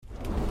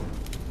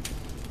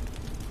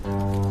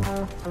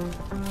Hello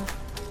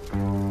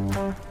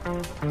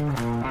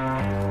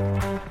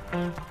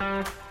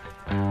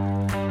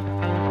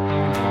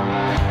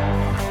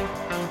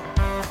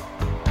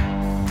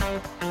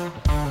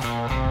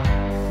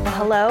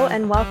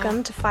and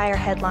welcome to Fire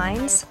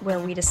Headlines, where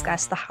we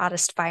discuss the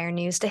hottest fire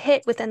news to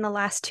hit within the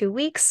last 2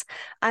 weeks.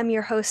 I'm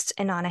your host,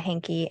 Inanna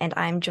Hankey, and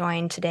I'm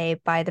joined today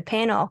by the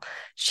panel,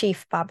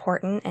 Chief Bob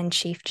Horton and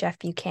Chief Jeff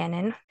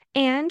Buchanan.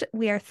 And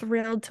we are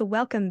thrilled to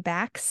welcome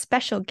back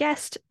special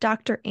guest,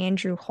 Dr.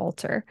 Andrew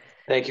Holter.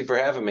 Thank you for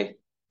having me.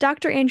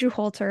 Dr. Andrew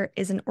Holter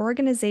is an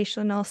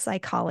organizational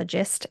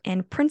psychologist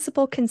and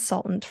principal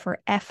consultant for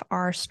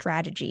FR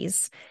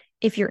Strategies.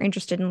 If you're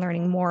interested in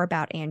learning more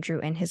about Andrew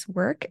and his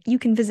work, you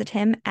can visit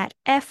him at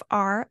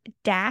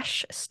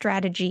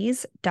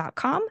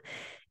fr-strategies.com.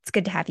 It's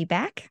good to have you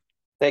back.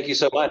 Thank you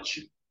so much.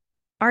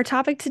 Our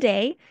topic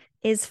today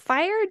is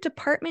fire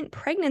department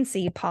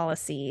pregnancy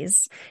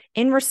policies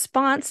in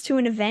response to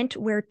an event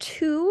where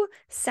two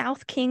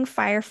South King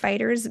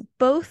firefighters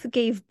both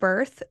gave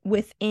birth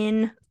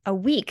within a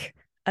week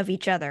of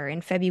each other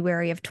in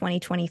February of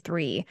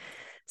 2023.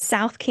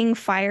 South King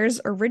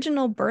Fire's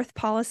original birth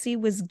policy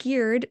was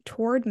geared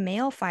toward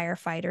male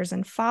firefighters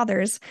and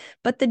fathers,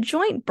 but the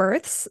joint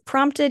births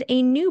prompted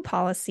a new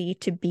policy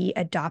to be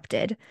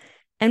adopted.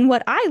 And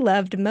what I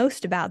loved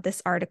most about this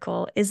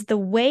article is the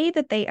way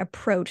that they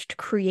approached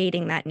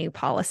creating that new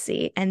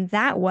policy, and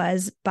that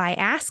was by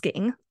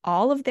asking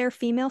all of their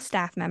female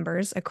staff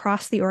members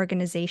across the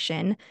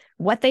organization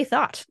what they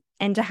thought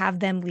and to have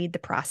them lead the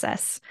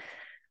process.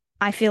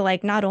 I feel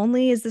like not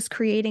only is this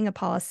creating a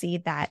policy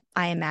that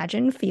I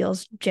imagine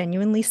feels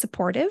genuinely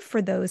supportive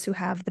for those who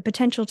have the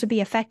potential to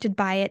be affected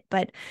by it,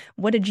 but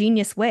what a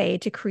genius way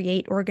to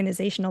create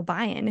organizational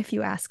buy-in, if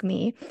you ask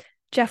me.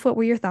 Jeff, what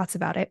were your thoughts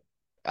about it?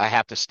 I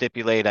have to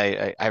stipulate,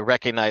 I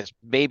recognize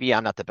maybe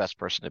I'm not the best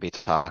person to be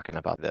talking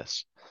about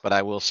this, but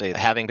I will say,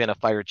 having been a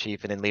fire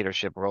chief and in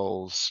leadership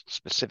roles,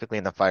 specifically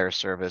in the fire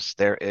service,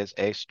 there is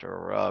a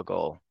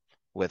struggle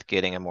with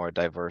getting a more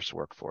diverse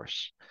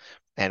workforce.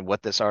 And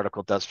what this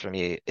article does for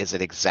me is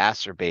it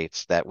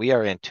exacerbates that we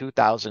are in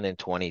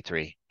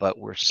 2023, but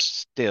we're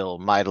still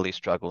mightily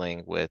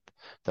struggling with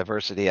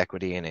diversity,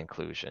 equity, and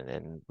inclusion.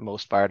 And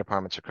most fire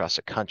departments across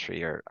the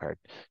country are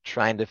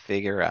trying to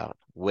figure out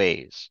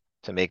ways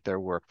to make their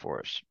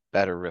workforce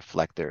better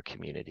reflect their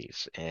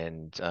communities,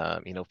 and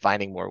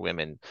finding more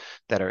women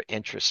that are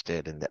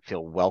interested and that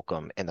feel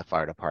welcome in the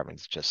fire department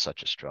is just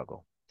such a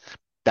struggle.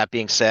 That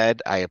being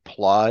said, I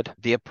applaud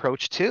the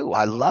approach too.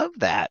 I love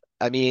that.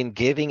 I mean,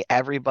 giving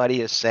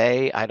everybody a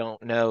say. I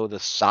don't know the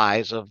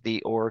size of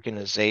the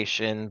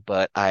organization,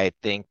 but I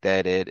think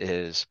that it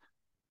is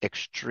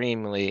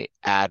extremely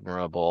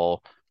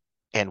admirable.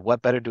 And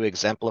what better to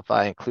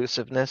exemplify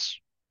inclusiveness,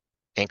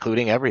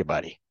 including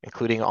everybody,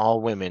 including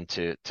all women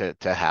to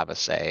have a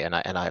say. And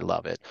I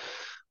love it.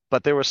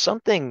 But there was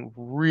something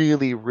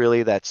really,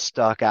 really that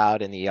stuck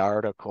out in the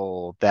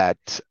article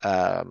that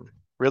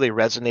really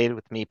resonated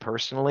with me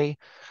personally.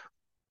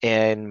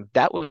 And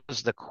that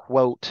was the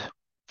quote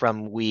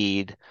from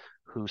Weed,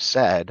 who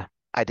said,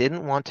 "I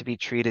didn't want to be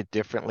treated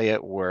differently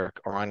at work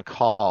or on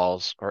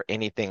calls or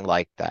anything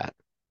like that."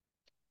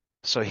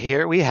 So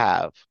here we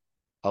have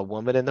a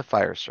woman in the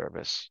fire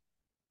service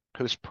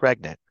who's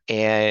pregnant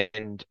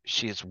and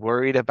she's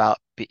worried about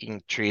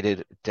being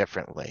treated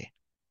differently.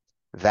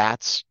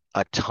 That's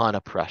a ton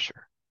of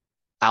pressure.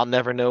 I'll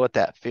never know what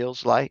that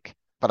feels like,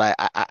 but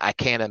I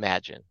can't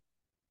imagine.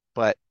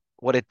 But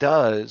what it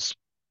does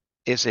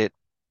is it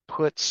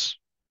puts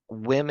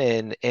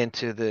women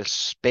into this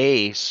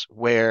space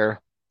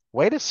where,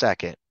 wait a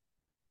second,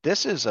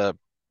 this is a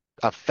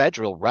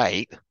federal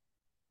right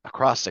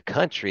across the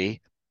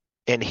country,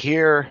 and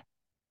here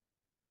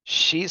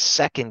she's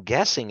second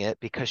guessing it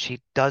because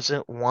she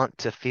doesn't want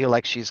to feel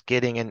like she's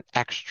getting an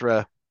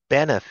extra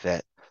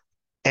benefit.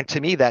 And to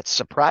me, that's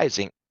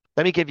surprising.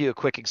 Let me give you a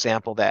quick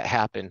example that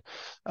happened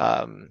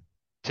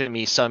to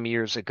me some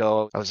years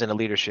ago. I was in a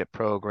leadership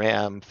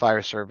program,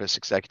 Fire Service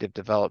Executive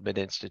Development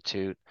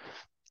Institute,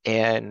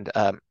 and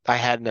I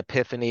had an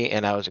epiphany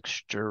and I was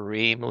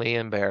extremely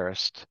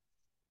embarrassed.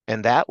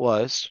 And that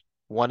was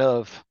one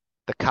of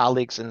the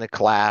colleagues in the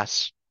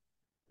class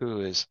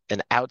who is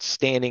an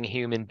outstanding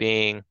human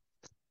being,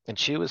 and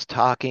she was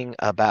talking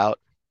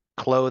about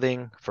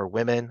clothing for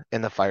women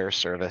in the fire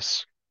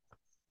service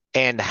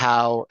and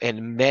how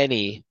in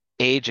many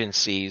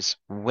agencies,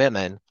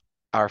 women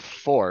are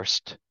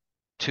forced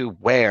to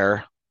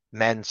wear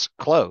men's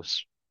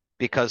clothes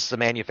because the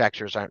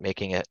manufacturers aren't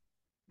making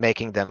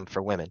them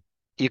for women.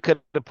 You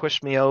could have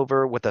pushed me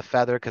over with a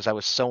feather because I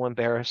was so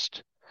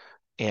embarrassed.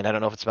 And I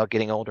don't know if it's about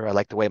getting older. I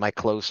like the way my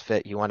clothes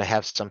fit. You want to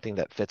have something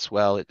that fits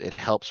well. It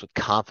helps with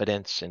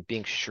confidence and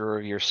being sure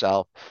of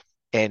yourself.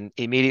 And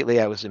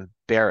immediately I was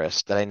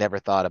embarrassed that I never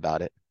thought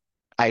about it.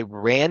 I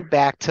ran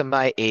back to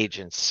my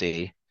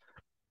agency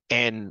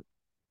and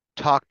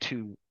talked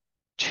to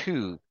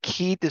two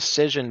key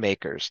decision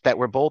makers that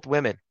were both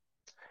women.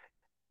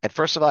 And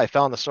first of all, I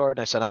fell on the sword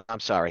and I said,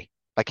 "I'm sorry.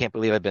 I can't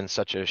believe I've been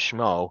such a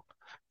schmo."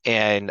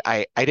 And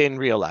I didn't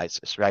realize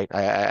this, right?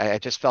 I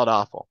just felt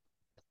awful.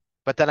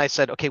 But then I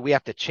said, okay, we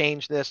have to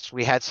change this.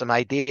 We had some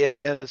ideas,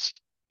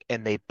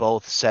 and they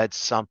both said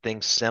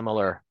something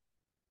similar.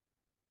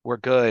 We're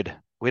good.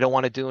 We don't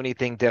want to do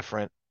anything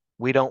different.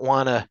 We don't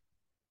want to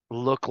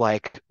look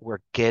like we're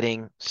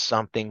getting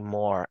something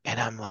more. And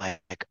I'm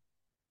like,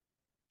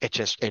 it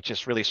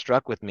just really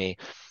struck with me.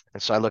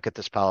 And so I look at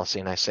this policy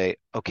and I say,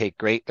 okay,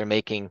 great. They're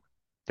making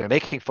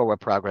forward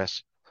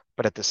progress,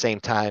 but at the same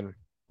time,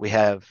 we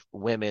have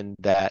women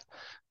that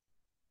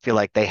feel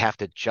like they have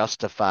to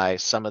justify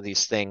some of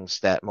these things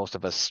that most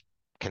of us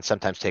can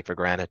sometimes take for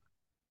granted.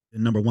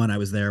 Number one, I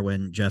was there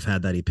when Jeff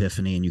had that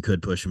epiphany and you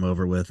could push him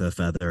over with a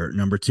feather.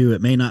 Number two,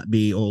 it may not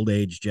be old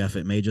age, Jeff.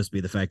 It may just be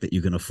the fact that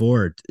you can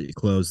afford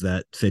clothes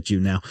that fit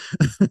you now.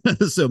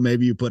 So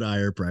maybe you put a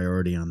higher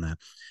priority on that.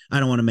 I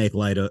don't want to make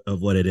light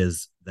of what it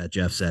is that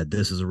Jeff said.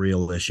 This is a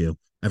real issue.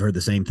 I've heard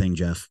the same thing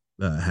Jeff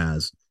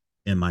has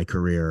in my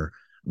career.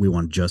 We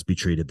want to just be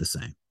treated the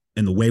same.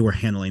 And the way we're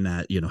handling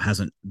that,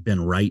 hasn't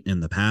been right in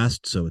the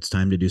past. So it's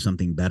time to do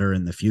something better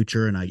in the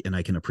future. And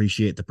I can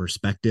appreciate the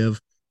perspective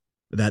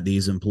that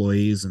these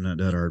employees and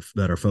that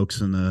are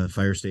folks in the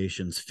fire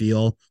stations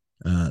feel.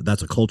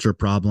 That's a culture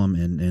problem,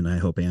 and I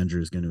hope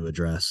Andrew is going to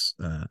address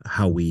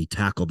how we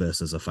tackle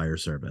this as a fire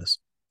service.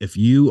 If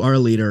you are a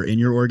leader in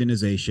your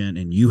organization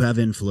and you have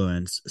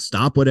influence,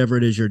 stop whatever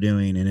it is you're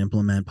doing and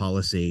implement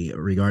policy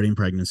regarding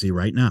pregnancy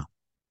right now.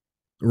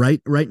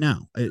 Right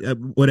now,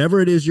 whatever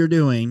it is you're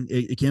doing,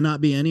 it cannot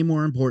be any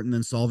more important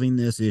than solving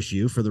this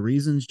issue for the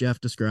reasons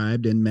Jeff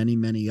described and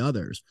many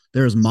others.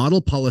 There's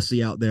model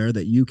policy out there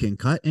that you can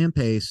cut and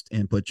paste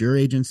and put your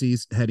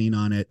agency's heading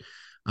on it.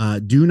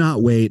 Do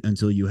not wait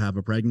until you have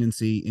a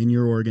pregnancy in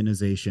your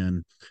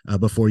organization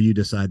before you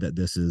decide that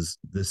this is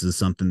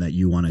something that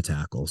you want to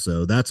tackle.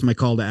 So that's my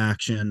call to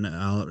action.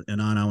 I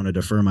want to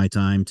defer my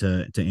time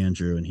to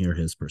Andrew and hear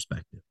his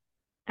perspective.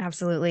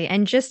 Absolutely.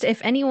 And just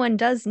if anyone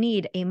does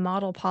need a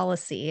model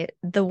policy,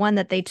 the one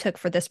that they took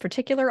for this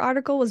particular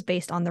article was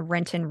based on the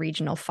Renton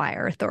Regional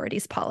Fire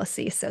Authority's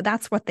policy. So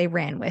that's what they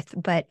ran with.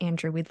 But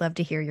Andrew, we'd love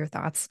to hear your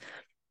thoughts.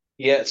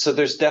 Yeah, so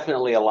there's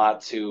definitely a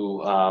lot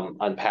to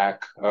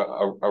unpack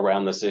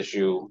around this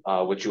issue,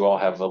 which you all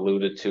have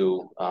alluded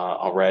to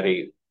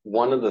already.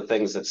 One of the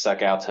things that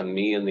stuck out to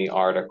me in the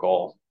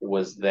article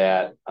was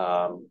that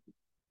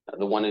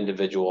the one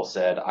individual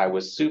said, I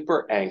was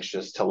super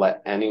anxious to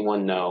let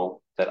anyone know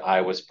that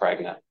I was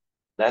pregnant.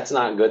 That's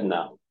not good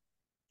enough.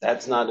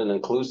 That's not an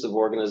inclusive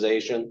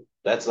organization.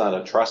 That's not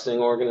a trusting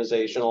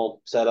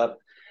organizational setup.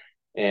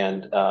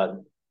 And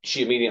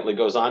she immediately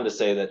goes on to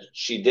say that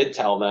she did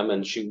tell them,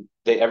 and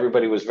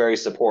everybody was very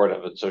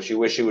supportive. And so she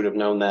wished she would have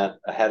known that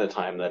ahead of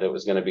time, that it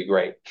was going to be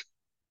great.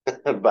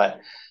 But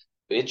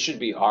it should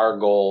be our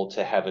goal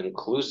to have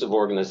inclusive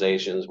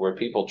organizations where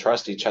people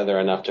trust each other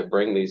enough to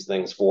bring these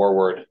things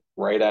forward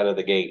right out of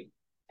the gate.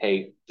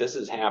 Hey, this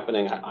is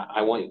happening.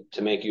 I want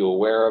to make you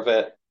aware of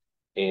it.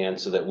 And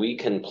so that we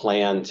can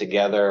plan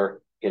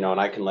together, and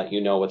I can let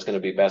you know what's going to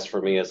be best for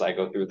me as I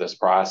go through this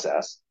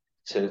process.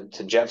 To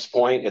Jeff's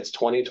point, it's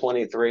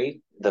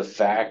 2023. The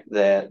fact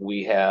that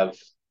we have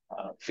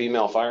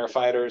female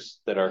firefighters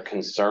that are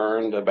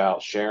concerned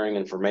about sharing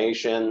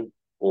information,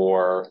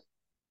 or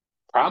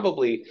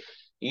probably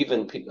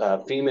even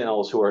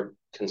females who are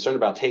concerned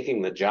about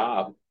taking the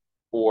job,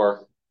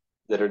 or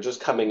that are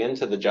just coming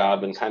into the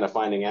job and kind of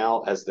finding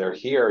out as they're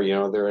here,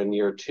 they're in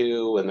year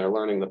 2 and they're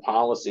learning the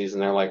policies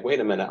and they're like, wait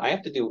a minute, I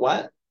have to do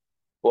what?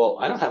 Well,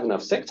 I don't have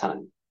enough sick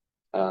time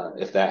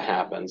if that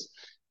happens.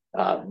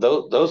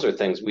 Those are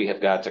things we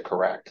have got to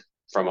correct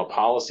from a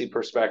policy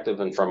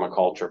perspective and from a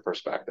culture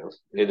perspective.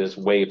 It is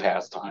way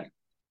past time.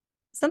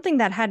 Something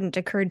that hadn't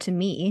occurred to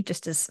me,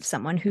 just as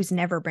someone who's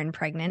never been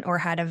pregnant or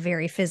had a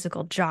very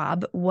physical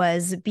job,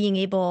 was being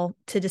able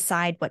to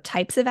decide what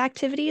types of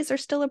activities are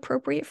still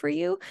appropriate for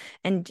you.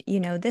 And,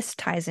 this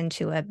ties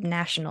into a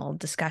national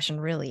discussion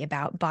really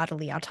about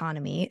bodily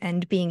autonomy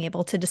and being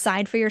able to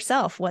decide for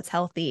yourself what's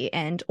healthy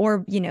or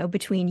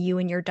between you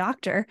and your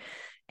doctor,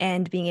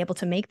 and being able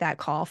to make that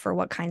call for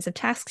what kinds of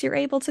tasks you're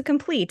able to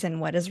complete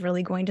and what is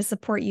really going to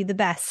support you the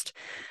best.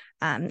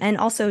 And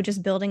also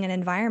just building an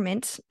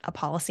environment, a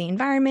policy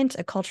environment,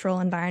 a cultural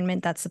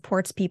environment that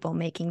supports people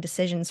making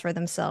decisions for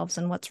themselves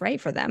and what's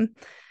right for them.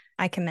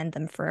 I commend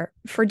them for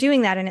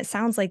doing that. And it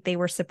sounds like they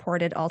were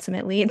supported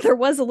ultimately. There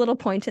was a little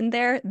point in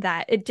there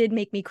that it did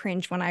make me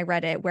cringe when I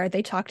read it, where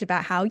they talked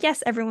about how,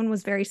 yes, everyone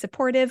was very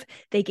supportive.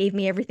 They gave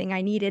me everything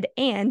I needed.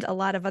 And a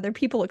lot of other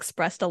people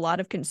expressed a lot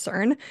of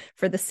concern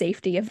for the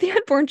safety of the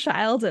unborn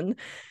child. And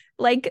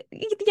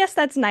yes,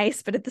 that's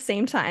nice, but at the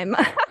same time,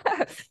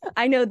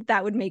 I know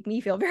that would make me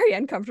feel very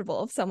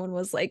uncomfortable if someone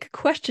was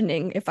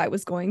questioning if I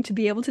was going to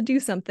be able to do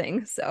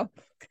something. So,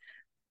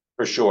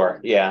 for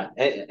sure, yeah,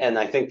 and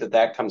I think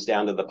that comes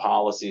down to the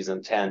policy's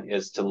intent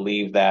is to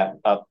leave that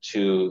up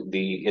to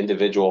the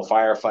individual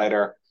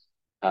firefighter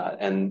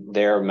and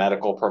their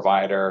medical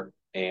provider,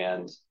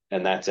 and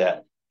that's it.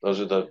 Those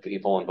are the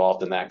people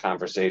involved in that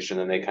conversation,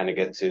 and they kind of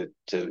get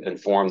to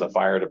inform the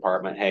fire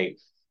department, hey,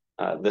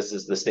 this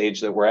is the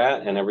stage that we're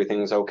at and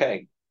everything's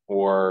okay.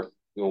 or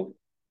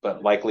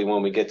but likely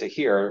when we get to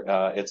here,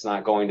 it's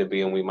not going to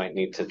be, and we might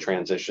need to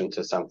transition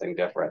to something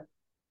different.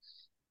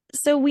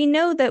 So we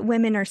know that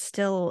women are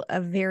still a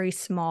very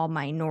small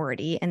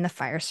minority in the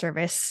fire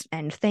service,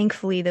 and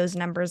thankfully those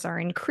numbers are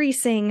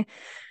increasing.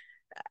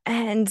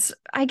 And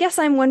I guess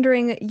I'm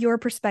wondering your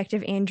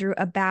perspective, Andrew,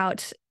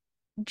 about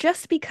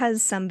just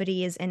because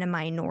somebody is in a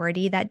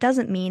minority, that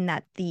doesn't mean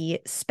that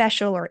the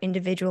special or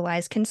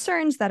individualized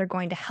concerns that are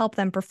going to help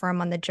them perform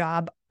on the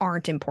job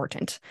aren't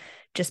important.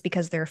 Just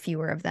because there are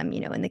fewer of them,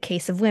 in the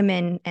case of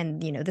women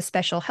and, the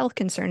special health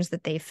concerns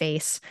that they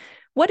face.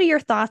 What are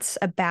your thoughts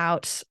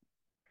about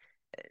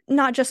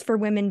not just for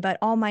women, but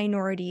all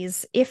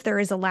minorities, if there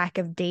is a lack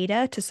of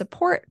data to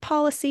support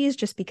policies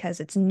just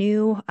because it's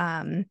new?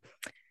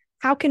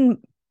 How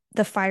can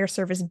the fire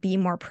service be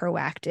more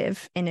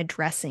proactive in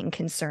addressing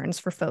concerns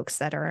for folks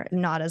that are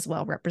not as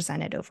well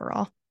represented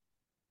overall?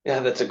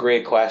 Yeah, that's a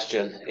great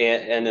question.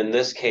 And in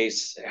this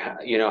case,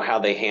 how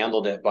they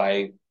handled it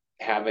by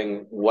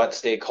having what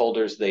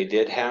stakeholders they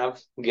did have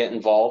get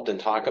involved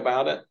and talk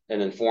about it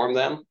and inform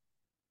them.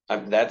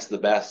 That's the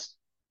best.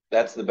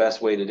 That's the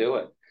best way to do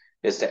it,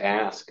 is to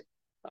ask.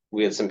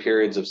 We had some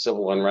periods of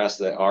civil unrest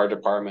that our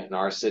department and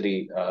our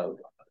city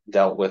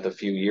dealt with a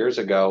few years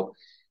ago.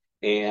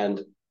 And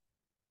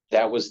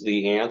that was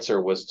the answer,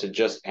 was to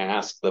just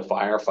ask the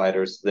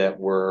firefighters that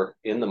were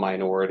in the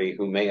minority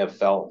who may have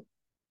felt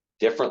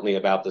differently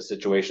about the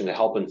situation, to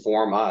help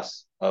inform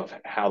us of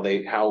how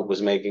it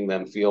was making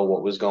them feel,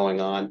 what was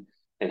going on,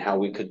 and how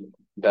we could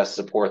best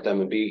support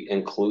them and be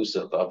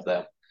inclusive of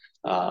them,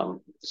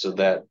 so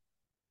that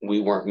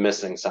we weren't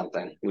missing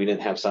something. We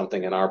didn't have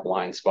something in our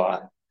blind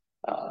spot,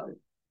 to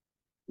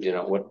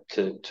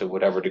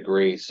whatever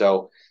degree.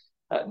 So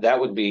that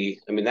would be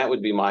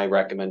my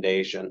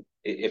recommendation.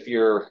 If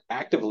you're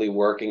actively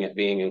working at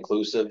being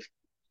inclusive,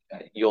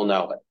 you'll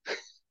know it.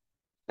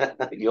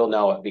 You'll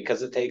know it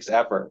because it takes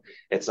effort.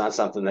 It's not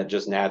something that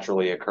just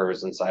naturally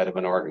occurs inside of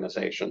an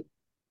organization.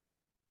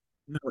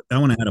 I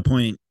want to add a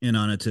point in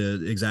on it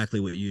to exactly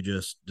what you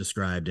just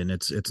described, and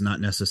it's not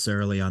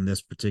necessarily on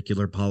this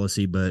particular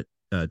policy, but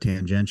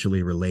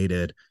tangentially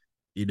related.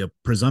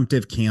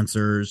 Presumptive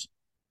cancers,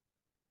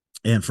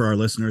 and for our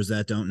listeners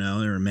that don't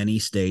know, there are many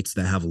states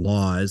that have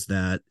laws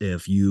that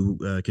if you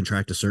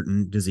contract a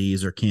certain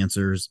disease or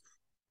cancers,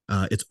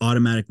 it's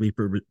automatically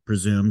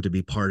presumed to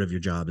be part of your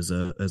job as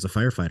a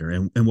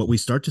firefighter. And what we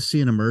start to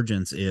see in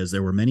emergence is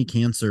there were many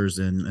cancers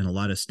in a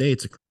lot of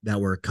states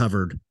that were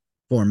covered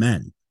for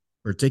men,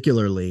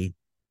 particularly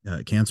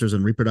cancers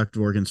and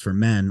reproductive organs for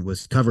men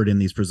was covered in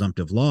these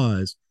presumptive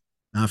laws,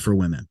 not for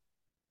women.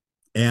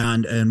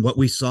 And what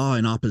we saw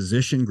in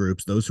opposition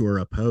groups, those who are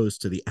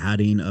opposed to the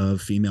adding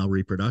of female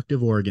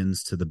reproductive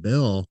organs to the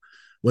bill,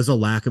 was a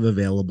lack of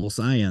available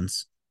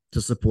science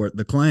to support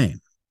the claim.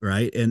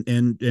 Right.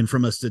 And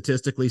from a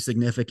statistically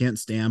significant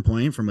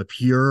standpoint, from a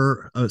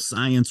pure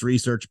science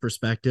research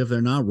perspective,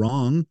 they're not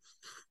wrong.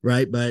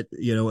 Right. But,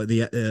 with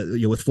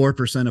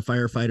 4% of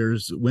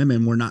firefighters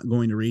women, we're not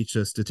going to reach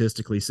a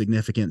statistically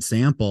significant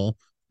sample,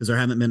 because there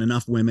haven't been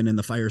enough women in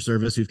the fire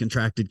service who've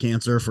contracted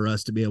cancer for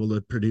us to be able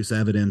to produce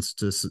evidence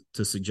to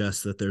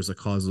suggest that there's a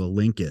causal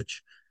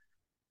linkage.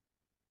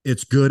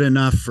 It's good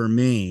enough for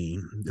me,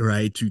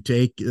 right, to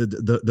take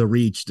the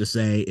reach to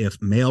say if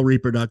male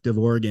reproductive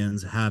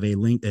organs have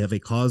a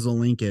causal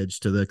linkage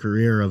to the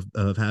career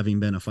of having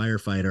been a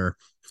firefighter,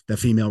 that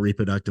female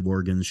reproductive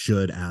organs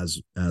should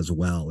as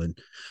well.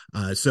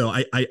 And so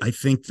I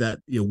think that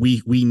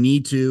we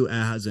need to,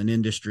 as an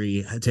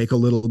industry, take a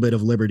little bit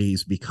of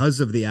liberties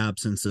because of the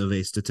absence of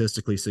a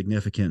statistically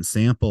significant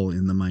sample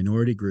in the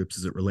minority groups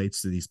as it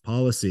relates to these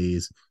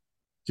policies,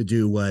 to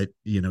do what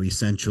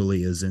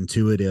essentially is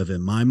intuitive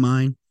in my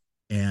mind,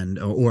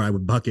 or I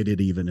would bucket it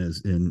even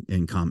as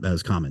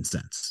as common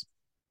sense.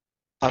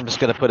 I'm just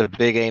going to put a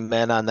big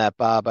amen on that,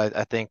 Bob.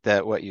 I think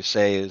that what you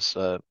say is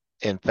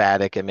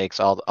emphatic. It makes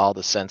all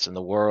the sense in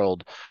the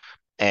world,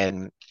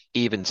 and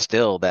even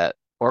still, that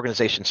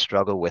organizations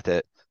struggle with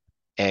it.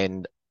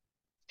 And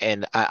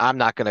I'm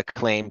not going to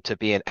claim to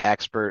be an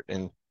expert.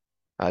 And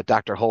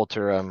Dr.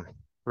 Holter,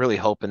 really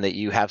hoping that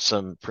you have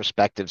some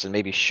perspectives and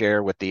maybe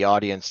share with the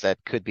audience that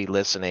could be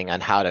listening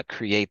on how to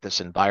create this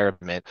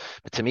environment.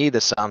 But to me,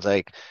 this sounds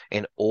like,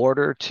 in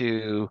order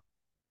to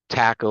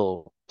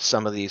tackle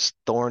some of these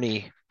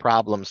thorny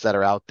problems that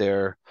are out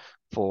there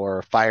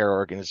for fire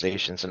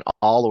organizations and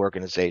all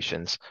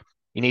organizations,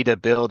 you need to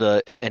build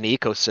an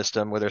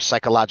ecosystem where there's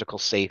psychological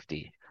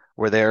safety,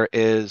 where there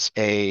is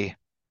a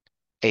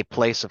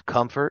place of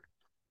comfort,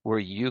 where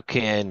you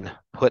can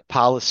put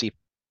policy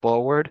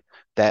forward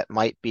that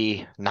might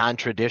be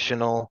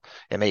non-traditional.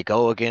 It may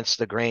go against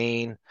the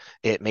grain.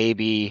 It may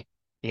be,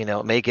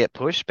 it may get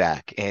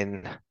pushback.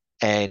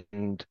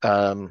 And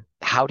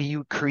how do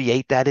you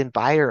create that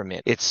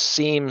environment? It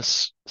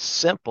seems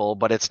simple,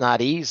 but it's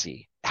not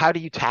easy. How do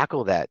you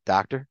tackle that,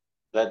 Doctor?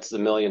 That's the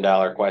 $1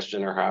 million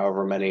question, or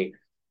however many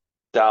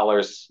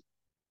dollars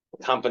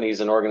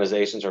companies and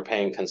organizations are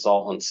paying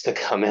consultants to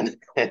come in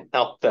and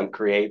help them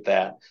create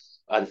that.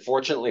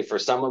 Unfortunately, for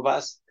some of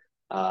us,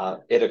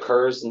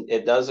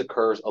 It does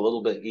occur a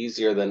little bit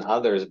easier than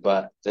others,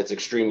 but it's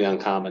extremely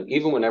uncommon.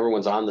 Even when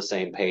everyone's on the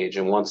same page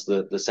and wants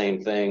the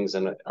same things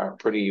and are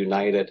pretty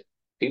united,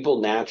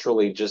 people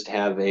naturally just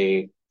have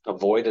a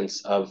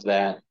avoidance of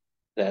that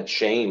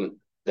shame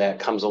that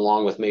comes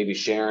along with maybe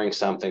sharing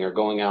something or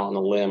going out on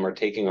a limb or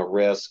taking a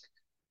risk.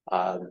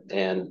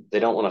 And they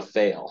don't want to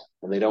fail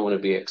and they don't want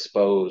to be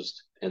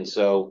exposed. And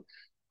so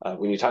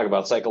when you talk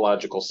about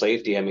psychological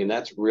safety, I mean,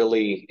 that's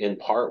really in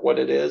part what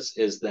it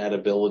is that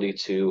ability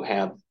to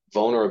have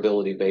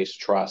vulnerability-based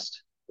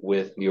trust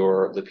with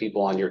the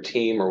people on your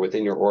team or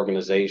within your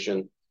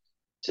organization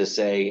to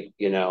say,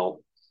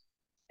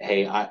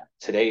 hey,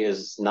 today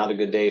is not a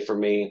good day for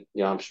me.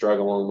 I'm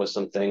struggling with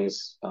some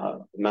things,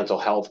 mental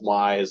health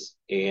wise.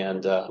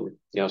 And,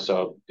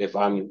 so if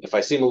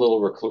I seem a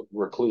little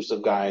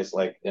reclusive, guys,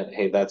 like,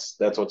 hey, that's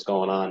what's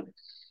going on.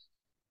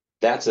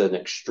 That's an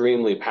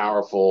extremely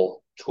powerful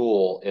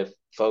tool if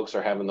folks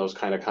are having those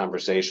kind of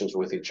conversations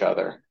with each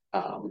other.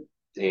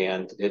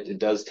 And it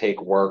does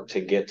take work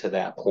to get to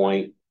that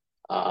point.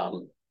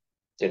 And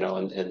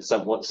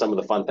some of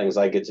the fun things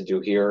I get to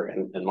do here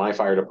in my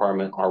fire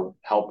department are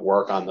help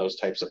work on those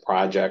types of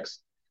projects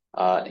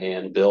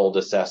and build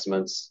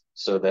assessments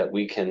so that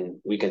we can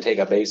take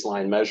a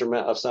baseline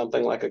measurement of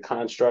something like a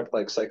construct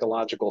like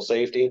psychological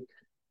safety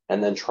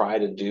and then try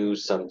to do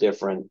some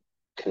different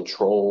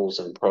controls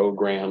and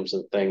programs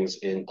and things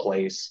in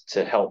place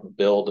to help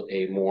build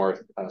a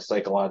more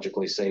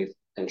psychologically safe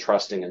and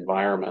trusting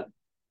environment.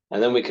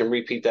 And then we can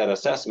repeat that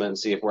assessment and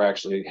see if we're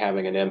actually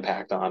having an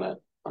impact on it.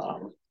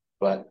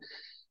 But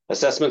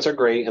assessments are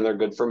great and they're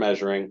good for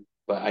measuring,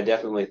 but I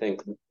definitely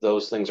think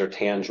those things are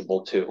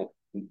tangible too.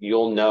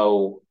 You'll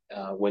know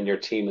when your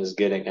team is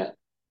getting it.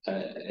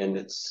 And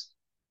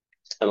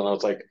I don't know,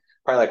 it's like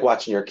probably like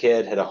watching your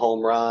kid hit a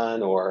home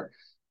run or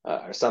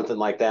something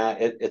like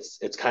that. It's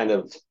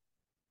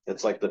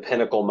like the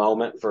pinnacle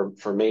moment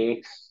for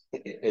me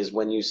is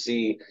when you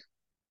see,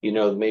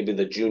 maybe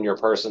the junior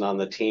person on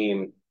the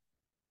team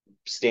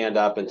stand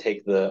up and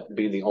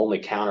be the only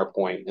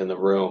counterpoint in the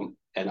room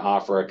and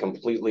offer a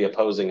completely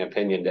opposing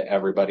opinion to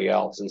everybody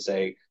else and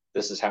say,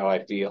 this is how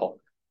I feel.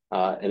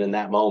 And in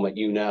that moment,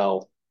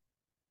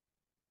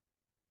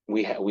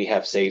 we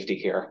have safety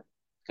here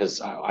because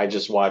I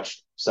just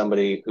watched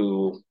somebody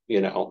who,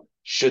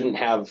 shouldn't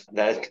have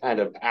that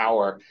kind of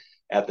power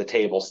at the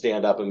table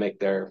stand up and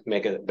make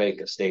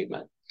a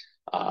statement.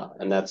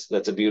 And that's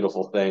a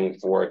beautiful thing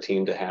for a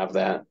team to have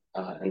that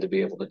and to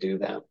be able to do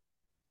that.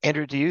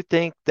 Andrew, do you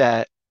think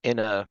that in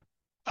a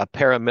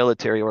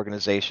paramilitary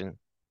organization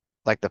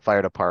like the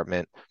fire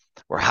department,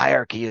 where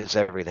hierarchy is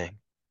everything,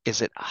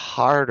 is it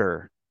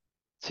harder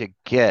to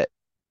get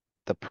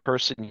the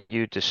person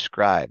you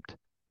described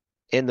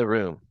in the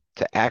room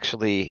to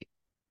actually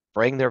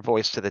bring their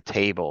voice to the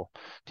table?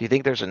 Do you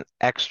think there's an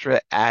extra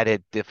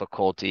added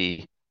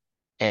difficulty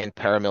in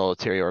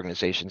paramilitary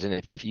organizations? And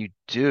if you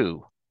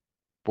do,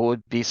 what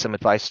would be some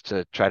advice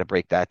to try to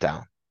break that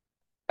down?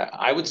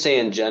 I would say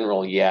in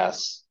general,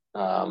 yes,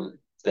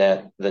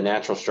 that the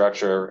natural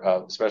structure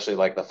of, especially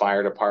like the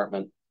fire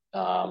department,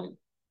 we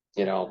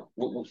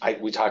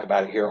talk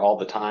about it here all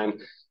the time.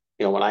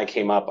 When I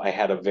came up, I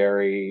had a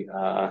very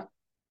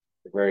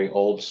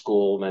old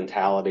school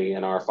mentality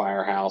in our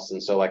firehouse.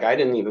 And so like, I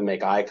didn't even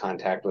make eye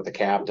contact with the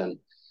captain,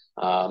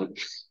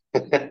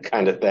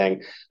 kind of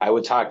thing. I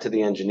would talk to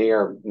the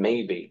engineer,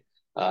 maybe,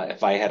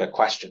 if I had a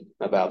question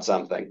about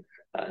something.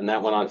 And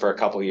that went on for a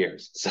couple of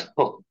years.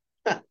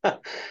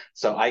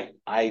 So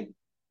I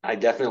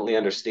definitely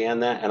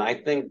understand that. And I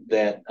think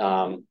that,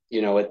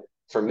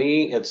 for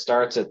me, it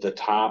starts at the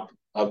top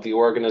of the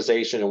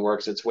organization and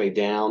works its way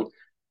down.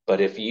 But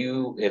if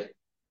you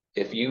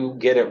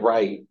get it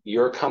right,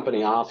 your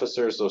company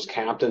officers, those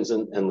captains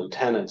and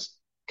lieutenants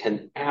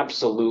can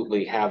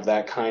absolutely have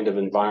that kind of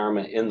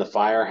environment in the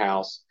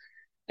firehouse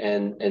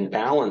and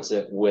balance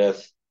it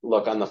with,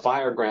 look, on the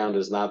fire ground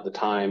is not the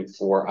time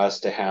for us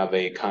to have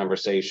a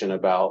conversation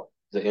about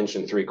the 1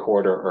 3/4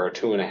 or a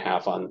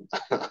 2.5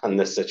 on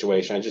this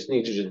situation. I just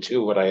need you to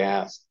do what I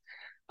asked.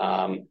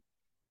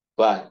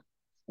 But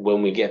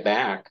when we get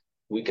back,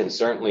 we can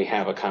certainly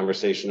have a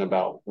conversation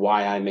about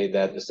why I made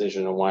that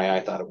decision and why I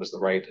thought it was the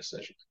right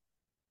decision.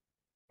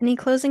 Any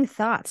closing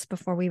thoughts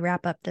before we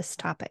wrap up this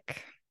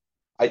topic?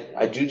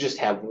 I do just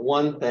have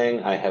one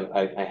thing I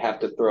have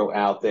to throw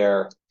out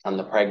there on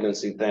the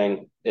pregnancy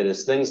thing. It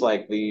is things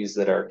like these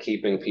that are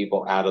keeping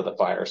people out of the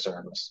fire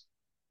service,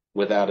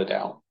 without a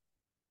doubt.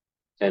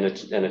 And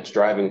it's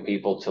driving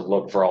people to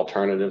look for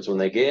alternatives when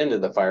they get into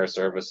the fire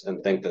service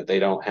and think that they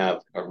don't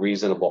have a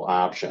reasonable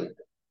option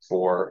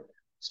for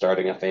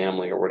starting a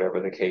family or whatever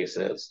the case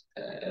is.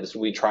 As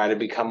we try to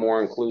become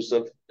more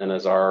inclusive and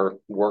as our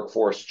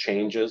workforce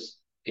changes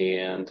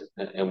and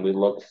we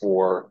look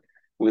for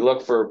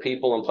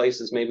people in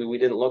places maybe we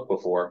didn't look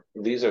before,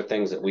 these are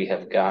things that we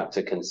have got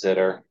to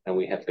consider, and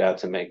we have got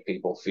to make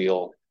people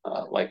feel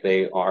like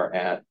they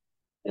are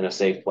in a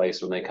safe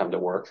place when they come to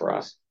work for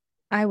us.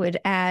 I would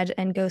add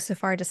and go so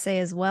far to say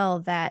as well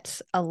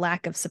that a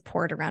lack of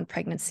support around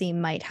pregnancy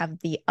might have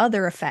the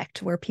other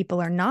effect where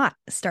people are not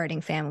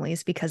starting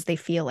families because they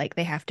feel like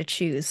they have to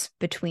choose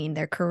between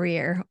their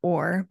career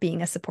or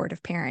being a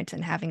supportive parent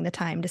and having the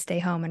time to stay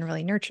home and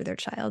really nurture their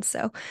child.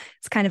 So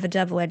it's kind of a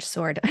double-edged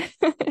sword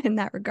in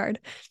that regard.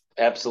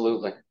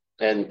 Absolutely.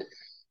 And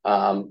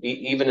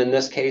even in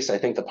this case, I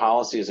think the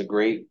policy is a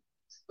great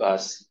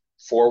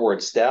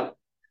forward step.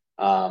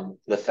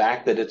 The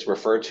fact that it's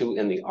referred to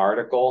in the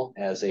article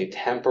as a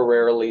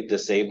temporarily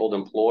disabled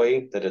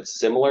employee, that it's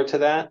similar to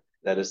that,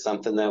 that is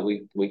something that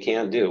we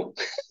can't do.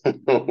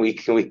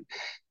 It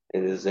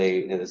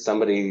is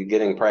somebody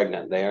getting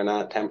pregnant. They are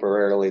not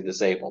temporarily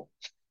disabled.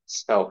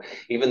 So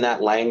even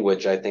that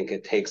language, I think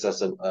it's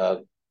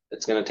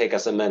going to take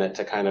us a minute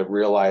to kind of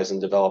realize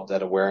and develop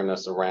that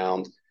awareness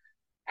around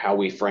how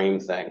we frame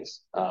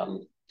things.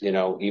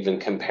 Even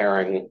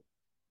comparing,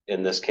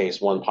 in this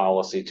case, one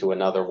policy to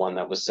another one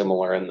that was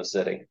similar in the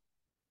city.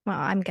 Well,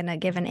 I'm going to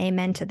give an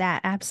amen to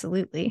that.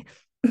 Absolutely.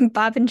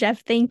 Bob and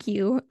Jeff, thank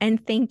you.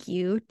 And thank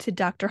you to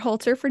Dr.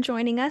 Holter for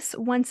joining us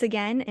once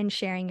again and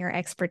sharing your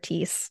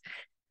expertise.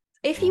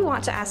 If you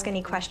want to ask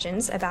any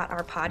questions about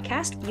our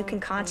podcast, you can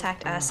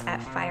contact us at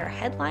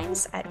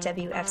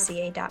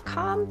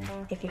fireheadlines@wfca.com.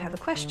 If you have a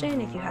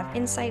question, if you have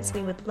insights,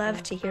 we would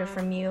love to hear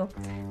from you.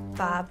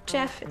 Bob,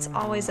 Jeff, it's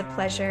always a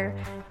pleasure.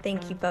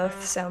 Thank you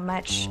both so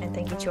much. And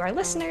thank you to our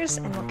listeners.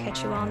 And we'll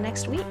catch you all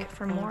next week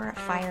for more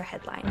Fire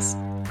Headlines.